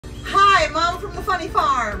from the Funny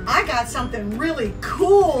Farm. I got something really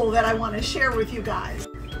cool that I want to share with you guys.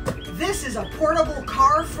 This is a portable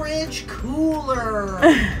car fridge cooler.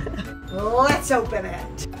 Let's open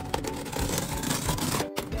it.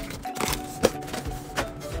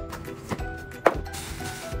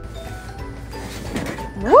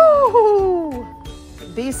 Woo!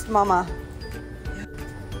 Beast mama.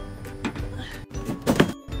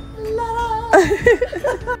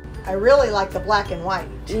 I really like the black and white.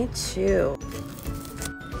 Me too.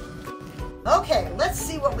 Okay, let's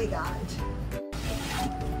see what we got.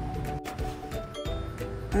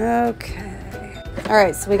 Okay. All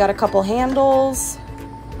right, so we got a couple handles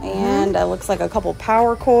and it looks like a couple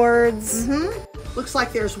power cords. Looks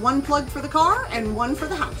like there's one plug for the car and one for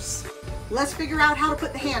the house. Let's figure out how to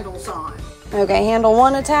put the handles on. Okay, handle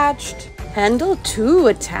 1 attached. Handle 2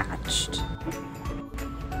 attached.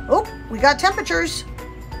 Oh, we got temperatures.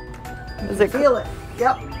 Is it Feel it.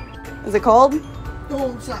 Yep. Is it cold?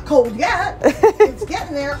 Oh, it's not cold yet. It's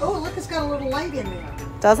getting there. Oh, look, it's got a little light in there.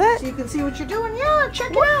 Does it? So you can see what you're doing. Yeah,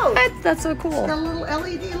 check it out. That's so cool. It's got a little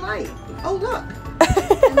LED light. Oh, look.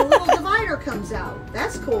 And the little divider comes out.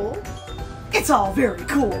 That's cool. It's all very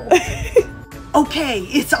cool. Okay,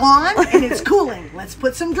 it's on and it's cooling. Let's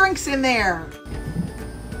put some drinks in there.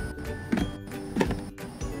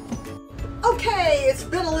 Okay, it's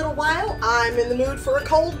been a little while. I'm in the mood for a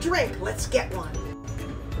cold drink. Let's get one.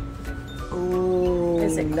 Ooh,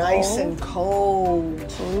 Is it nice cold? and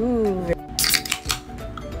cold. Ooh.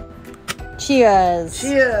 Cheers.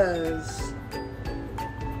 Cheers.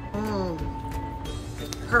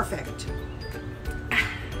 Perfect.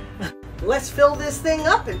 Let's fill this thing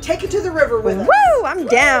up and take it to the river with us. Woo! I'm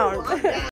down. Woo, I'm down.